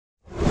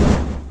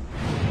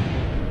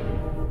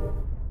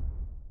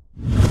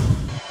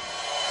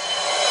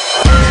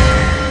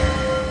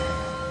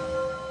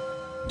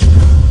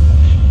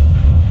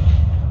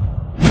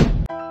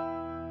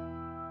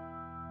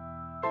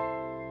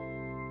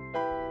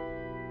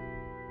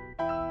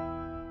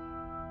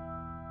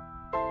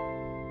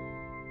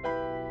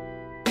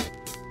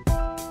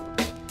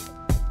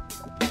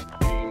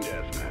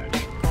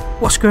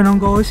What's going on,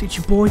 guys? It's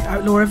your boy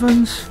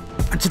OutlawEvans,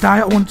 and today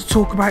I want to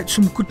talk about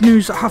some good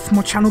news that I have for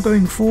my channel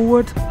going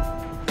forward.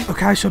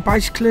 Okay, so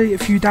basically a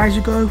few days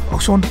ago I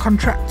signed a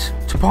contract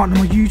to partner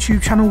my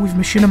YouTube channel with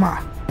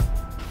Machinima.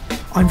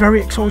 I'm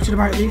very excited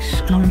about this,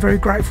 and I'm very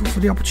grateful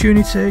for the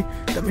opportunity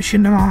that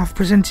Machinima have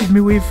presented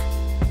me with.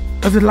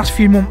 Over the last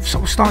few months I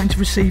was starting to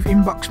receive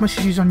inbox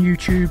messages on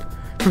YouTube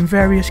from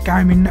various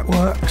gaming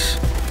networks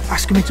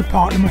asking me to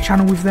partner my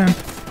channel with them,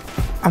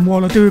 and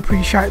while I do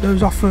appreciate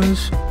those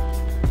offers,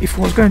 if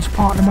I was going to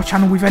partner my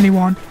channel with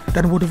anyone,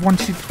 then I would have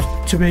wanted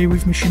to be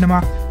with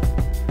Machinima.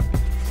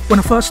 When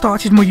I first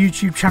started my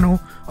YouTube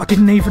channel, I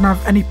didn't even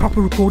have any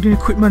proper recording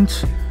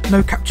equipment,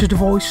 no capture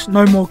device,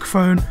 no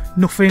microphone,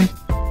 nothing.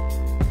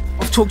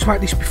 I've talked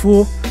about this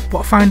before, but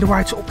I found a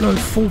way to upload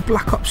full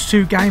Black Ops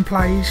 2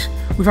 gameplays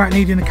without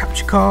needing a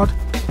capture card.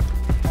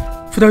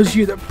 For those of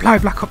you that play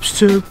Black Ops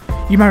 2,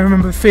 you may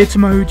remember theatre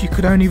mode, you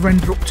could only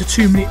render up to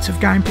 2 minutes of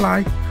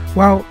gameplay.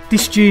 Well,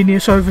 this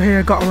genius over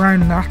here got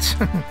around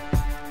that.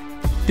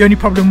 The only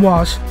problem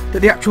was that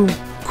the actual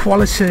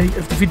quality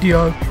of the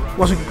video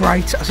wasn't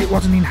great, as it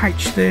wasn't in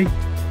HD.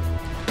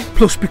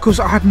 Plus, because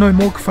I had no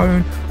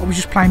microphone, I was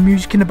just playing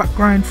music in the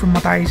background from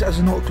my days as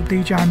a nightclub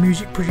DJ and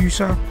music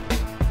producer.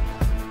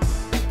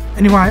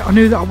 Anyway, I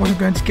knew that I wasn't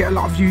going to get a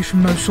lot of views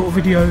from those sort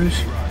of videos.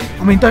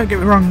 I mean, don't get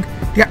me wrong,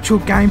 the actual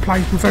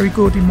gameplays were very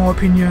good in my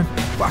opinion,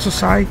 but as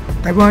I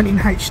say, they weren't in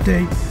HD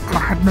and I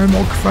had no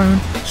microphone,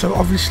 so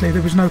obviously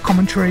there was no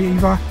commentary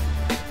either.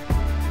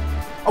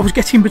 I was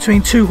getting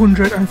between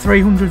 200 and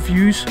 300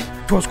 views,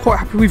 which I was quite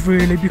happy with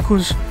really,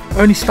 because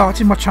I only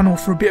started my channel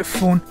for a bit of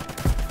fun.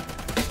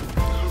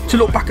 To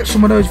look back at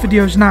some of those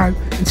videos now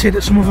and see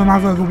that some of them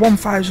have over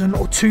 1,000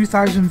 or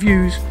 2,000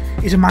 views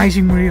is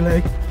amazing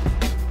really.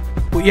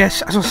 But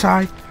yes, as I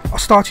say, I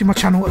started my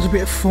channel as a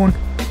bit of fun.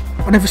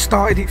 I never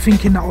started it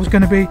thinking that I was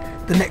going to be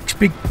the next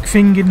big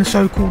thing in the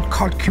so-called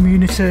COD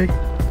community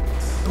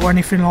or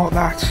anything like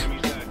that.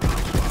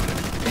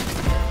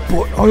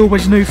 But I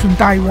always knew from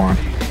day one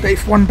that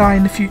if one day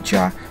in the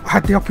future I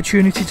had the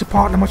opportunity to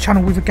partner my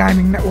channel with a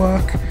gaming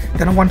network,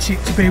 then I wanted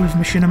it to be with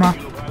Machinima.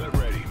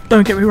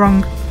 Don't get me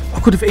wrong, I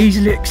could have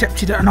easily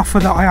accepted an offer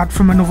that I had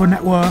from another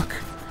network,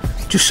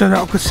 just so that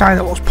I could say that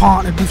I was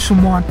partnered with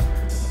someone,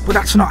 but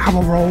that's not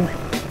how I roll.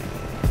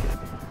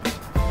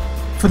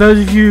 For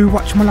those of you who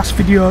watched my last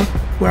video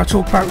where I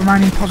talk about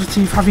remaining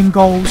positive, having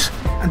goals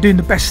and doing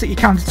the best that you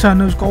can to turn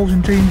those goals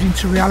and dreams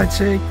into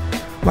reality,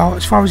 well,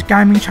 as far as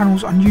gaming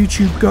channels on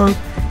YouTube go,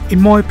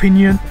 in my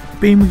opinion,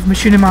 being with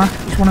Machinima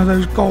is one of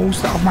those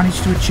goals that I've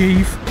managed to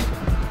achieve.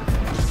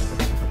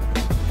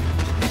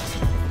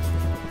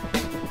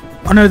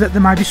 I know that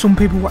there may be some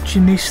people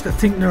watching this that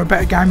think there are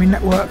better gaming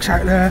networks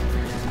out there,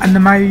 and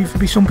there may even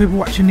be some people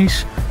watching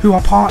this who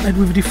are partnered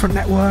with a different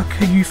network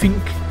who you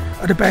think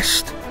are the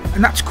best,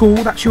 and that's cool,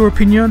 that's your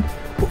opinion,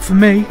 but for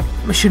me,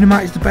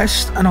 Machinima is the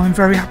best and I'm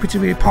very happy to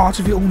be a part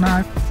of it all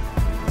now.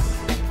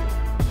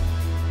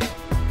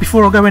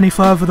 Before I go any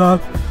further though,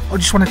 I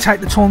just want to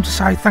take the time to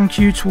say thank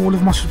you to all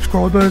of my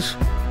subscribers.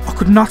 I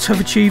could not have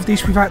achieved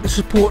this without the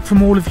support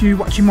from all of you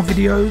watching my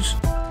videos.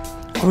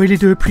 I really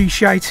do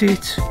appreciate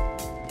it.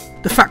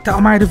 The fact that I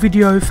made a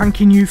video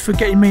thanking you for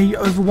getting me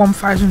over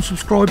 1,000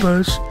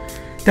 subscribers,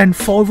 then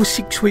 5 or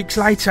 6 weeks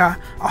later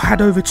I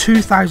had over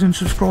 2,000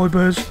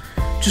 subscribers,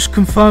 just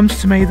confirms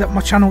to me that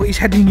my channel is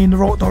heading in the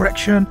right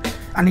direction,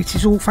 and it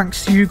is all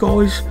thanks to you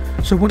guys.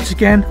 So once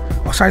again,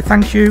 I say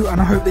thank you, and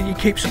I hope that you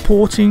keep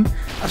supporting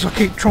as I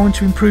keep trying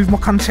to improve my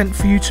content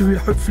for you to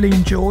hopefully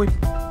enjoy.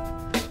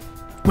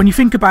 When you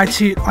think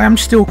about it, I am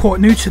still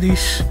quite new to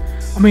this.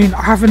 I mean,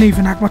 I haven't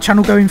even had my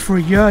channel going for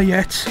a year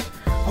yet.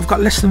 I've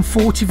got less than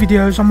 40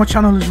 videos on my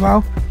channel as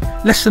well.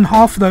 Less than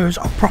half of those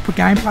are proper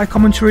gameplay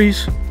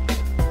commentaries.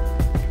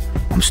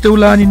 I'm still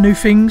learning new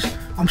things.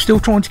 I'm still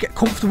trying to get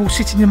comfortable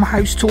sitting in my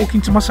house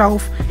talking to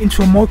myself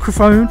into a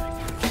microphone.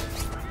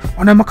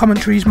 I know my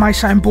commentaries may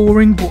sound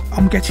boring, but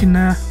I'm getting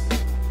there.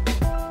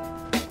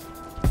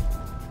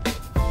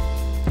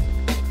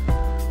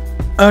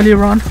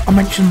 Earlier on, I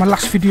mentioned my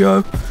last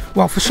video.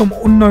 Well, for some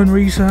unknown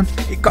reason,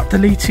 it got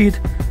deleted.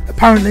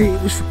 Apparently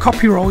it was for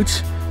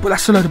copyright, but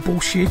that's a load of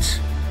bullshit.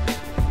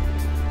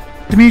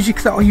 The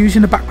music that I use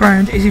in the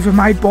background is either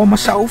made by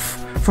myself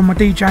from my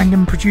DJing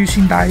and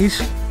producing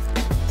days,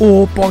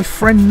 or by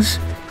friends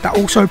that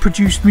also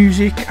produced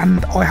music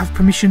and I have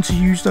permission to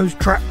use those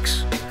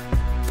tracks.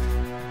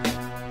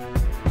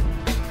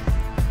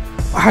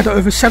 I had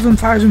over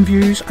 7,000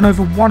 views and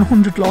over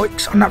 100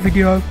 likes on that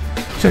video,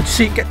 so to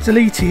see it get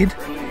deleted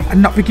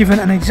and not be given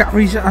an exact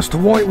reason as to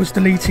why it was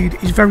deleted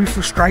is very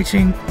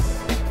frustrating.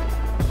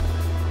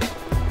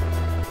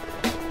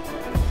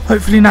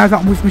 Hopefully now that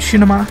I'm with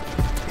Machinima,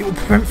 it will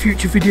prevent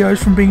future videos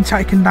from being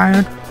taken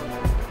down.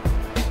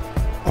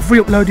 I've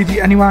re-uploaded it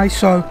anyway,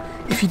 so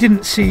if you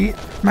didn't see it,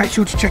 make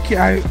sure to check it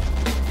out.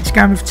 It's a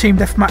game of Team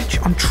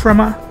Deathmatch on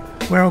Tremor,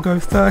 where I'll go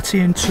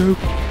 30-2.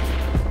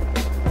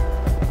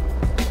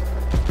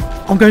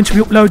 I'm going to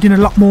be uploading a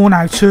lot more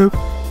now too.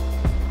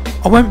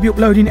 I won't be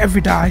uploading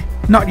every day,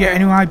 not yet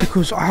anyway,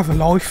 because I have a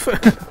life.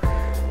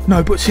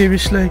 No, but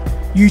seriously,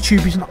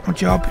 YouTube is not my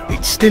job.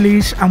 It still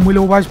is and will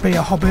always be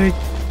a hobby,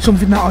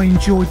 something that I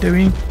enjoy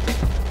doing.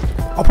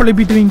 I'll probably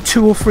be doing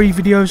 2 or 3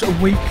 videos a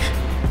week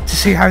to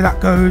see how that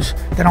goes,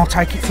 then I'll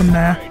take it from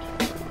there.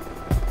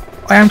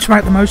 I aim to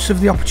make the most of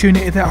the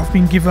opportunity that I've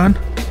been given,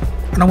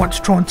 and I want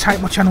to try and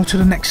take my channel to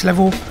the next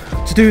level.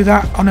 To do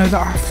that, I know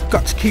that I've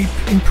got to keep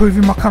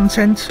improving my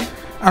content,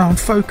 and I'm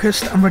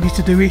focused and ready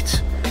to do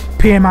it.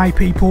 PMA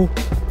people,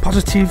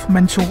 positive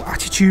mental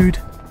attitude.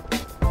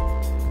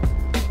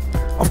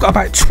 I've got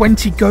about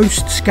 20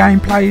 Ghosts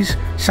gameplays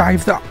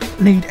saved that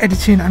need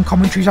editing and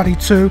commentaries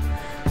added to,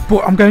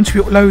 but I'm going to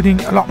be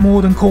uploading a lot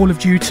more than Call of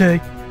Duty.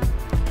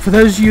 For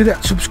those of you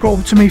that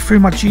subscribe to me through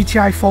my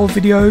GTA 5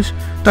 videos,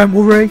 don't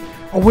worry,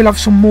 I will have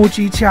some more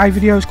GTA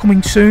videos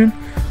coming soon.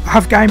 I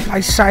have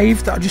gameplays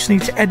saved that I just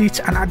need to edit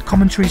and add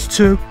commentaries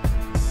to.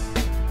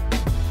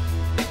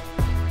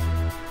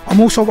 I'm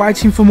also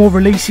waiting for more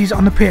releases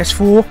on the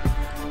PS4.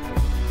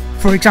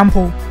 For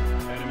example,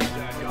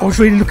 I was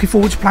really looking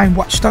forward to playing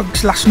Watch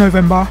Dogs last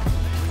November,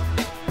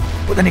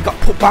 but then it got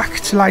put back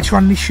to later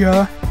on this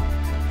year.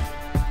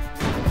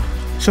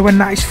 So when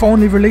that is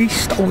finally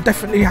released, I will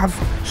definitely have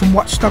some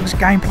Watch Dogs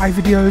gameplay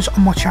videos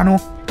on my channel.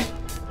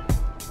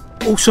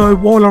 Also,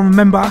 while I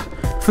remember,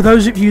 for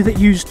those of you that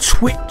use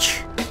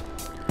Twitch,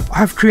 I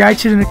have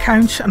created an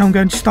account and I'm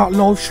going to start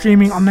live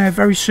streaming on there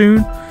very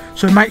soon.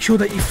 So make sure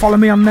that you follow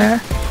me on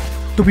there,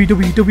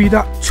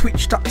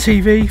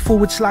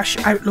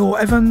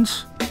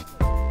 www.twitch.tv/OutlawEvans.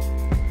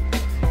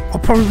 I'll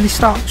probably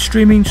start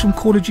streaming some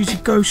Call of Duty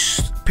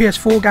Ghosts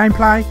PS4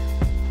 gameplay.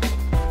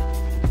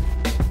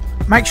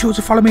 Make sure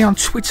to follow me on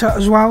Twitter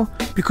as well,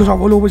 because I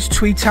will always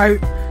tweet out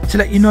to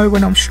let you know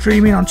when I'm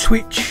streaming on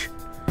Twitch.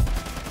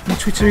 My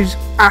Twitter is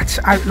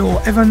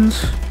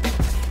 @OutlawEvans.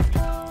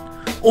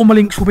 All my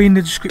links will be in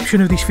the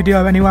description of this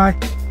video anyway.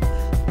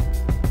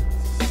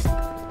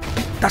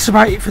 That's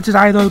about it for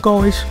today though,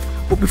 guys.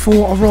 But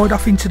before I ride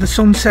off into the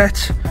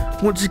sunset,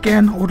 once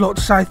again I would like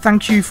to say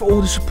thank you for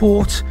all the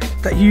support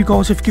that you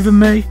guys have given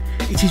me.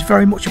 It is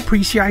very much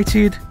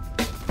appreciated.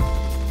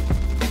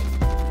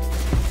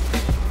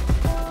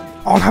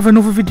 I'll have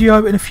another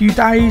video in a few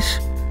days.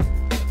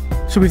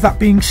 So with that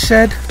being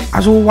said,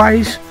 as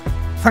always,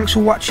 thanks for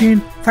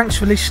watching, thanks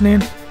for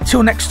listening.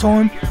 Till next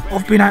time,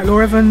 I've been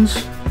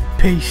OutlawEvans.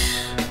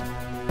 Peace.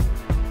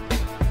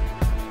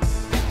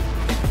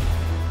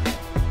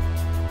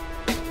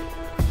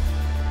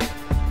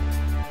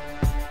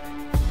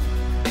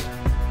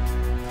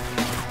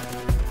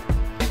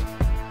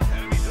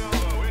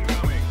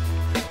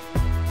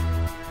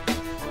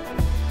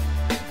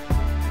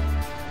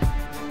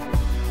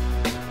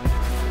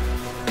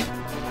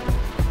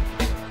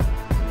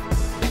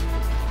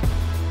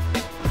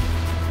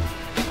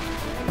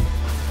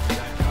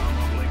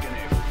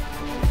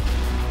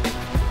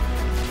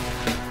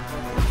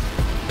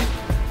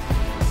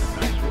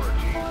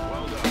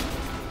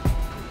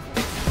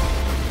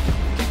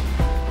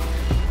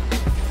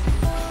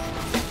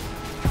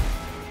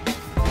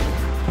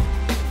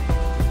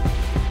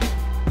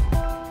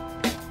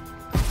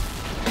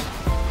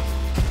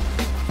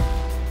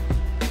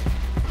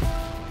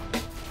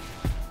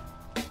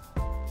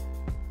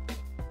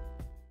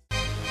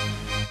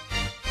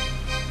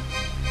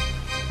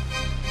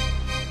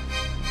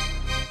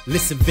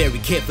 Listen very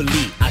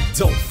carefully, I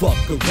don't fuck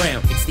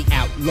around. It's the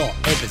Outlaw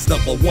Evans,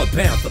 #1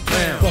 pound for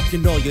pound.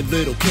 Fucking all your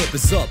little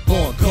campers up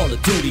on Call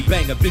of Duty.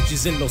 Banging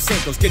bitches in Los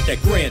Santos, get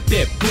that grand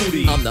theft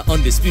booty. I'm the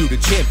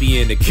undisputed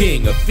champion, the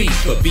king of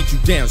FIFA. Beat you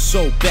down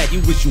so bad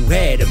you wish you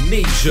had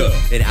amnesia.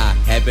 And I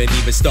haven't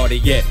even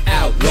started yet.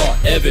 Outlaw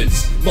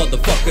Evans,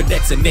 motherfucker,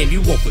 that's a name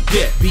you won't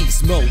forget.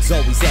 Beast mode's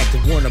always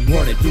active when I'm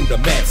running through the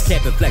maps.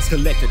 Capping flags,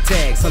 collecting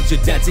tags, hunt you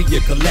down till you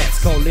collapse.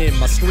 Call in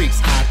my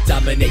streaks, I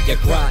dominate your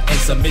cry and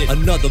submit.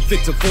 Another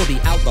victim for the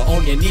outlaw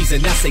on your knees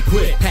and I say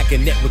quit.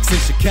 Hacking networks in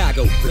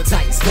Chicago, the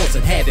Titans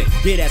causing havoc.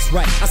 Yeah, that's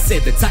right, I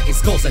said the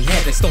Titans causing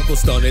havoc. Stone Cold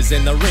Stunners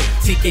in the ring,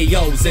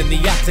 TKOs in the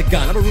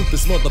octagon. I'm a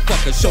ruthless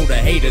motherfucker, show the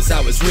haters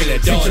how it's really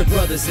done. Treat your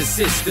brothers and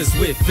sisters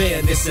with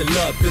fairness and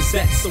love, cause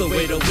that's the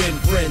way to win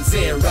friends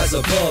and rise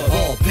above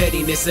all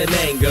pettiness and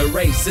anger,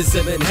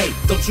 racism and hate.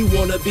 Don't you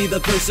wanna be the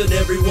person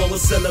everyone will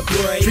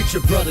celebrate? Treat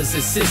your brothers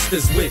and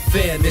sisters with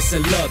fairness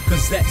and love,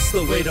 cause that's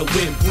the way to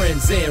win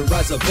friends and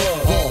rise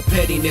above all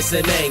pettiness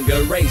and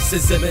anger,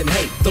 racism and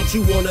hate. Don't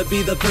you wanna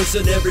be the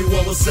person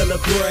everyone will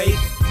celebrate?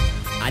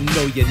 I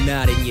know you're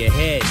nodding your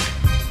head.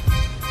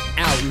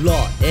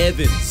 Outlaw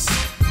Evans,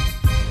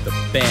 the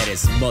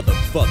baddest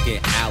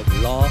motherfucking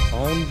outlaw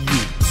on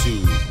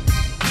YouTube.